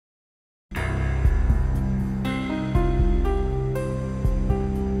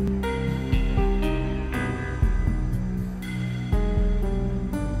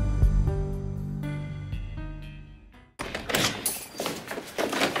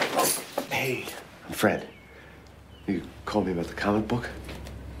Hey, I'm Fred. You called me about the comic book?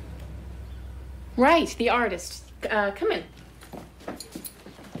 Right, the artist. Come in.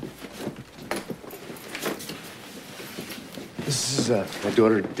 This is my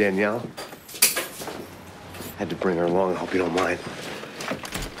daughter, Danielle. Had to bring her along. I hope you don't mind.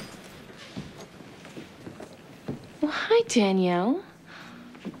 Well, hi, Danielle.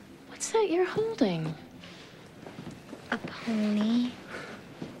 What's that you're holding? A pony.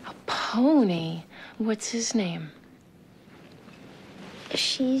 A pony? What's his name?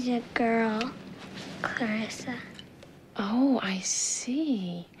 She's a girl, Clarissa. Oh, I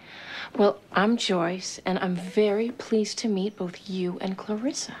see. Well, I'm Joyce, and I'm very pleased to meet both you and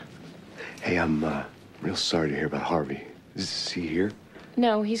Clarissa. Hey, I'm real sorry to hear about Harvey. Is he here?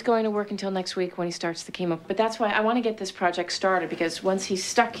 No, he's going to work until next week when he starts the chemo. But that's why I want to get this project started, because once he's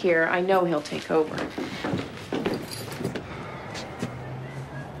stuck here, I know he'll take over.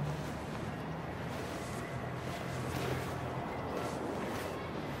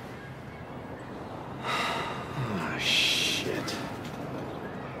 Oh, shit.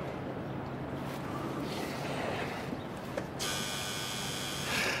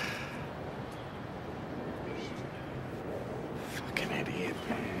 Fucking idiot,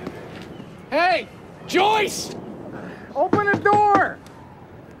 man. Hey, Joyce! Open the door!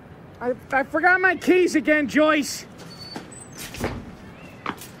 I forgot my keys again, Joyce.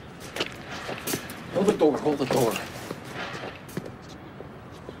 Hold the door, hold the door.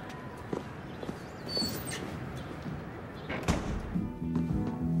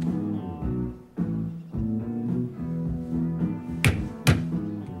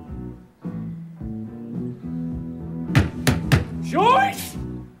 Joyce!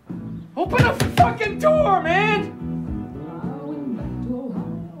 Open the fucking door, man!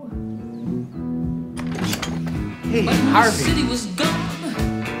 Hey, Harvey. City was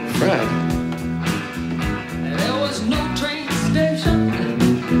gone. Fred. There was no train station.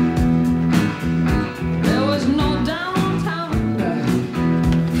 There was no downtown.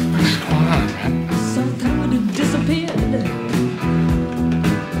 What's going on, Fred? Sometime it disappeared.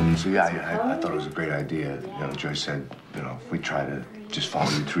 So, yeah, I thought it was a great idea. You know, Joyce said, you know, if we try to just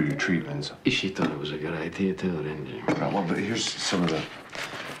follow you through your treatments. She thought it was a good idea, too, didn't she? Right, well, but here's some of the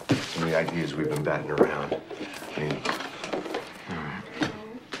ideas we've been batting around. I mean,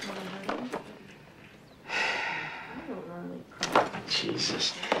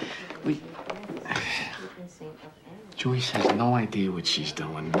 Jesus. Joyce has no idea what she's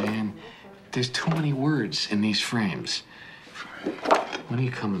doing, man. There's too many words in these frames. When are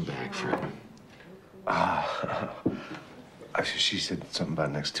you coming back, Fred? she said something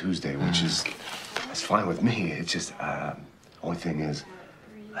about next Tuesday, which is, it's fine with me. It's just, only thing is,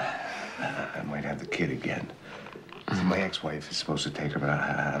 I might have the kid again. See, my ex-wife is supposed to take her, but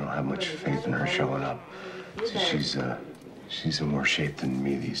I don't have much faith in her showing up. So she's in worse shape than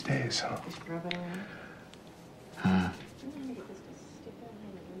me these days, so.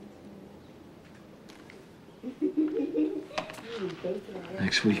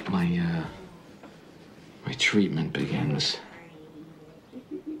 Next week, my treatment begins.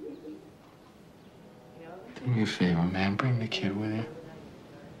 Do me a favor, man. Bring the kid with you.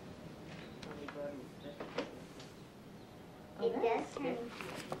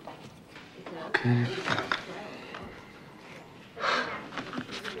 Okay.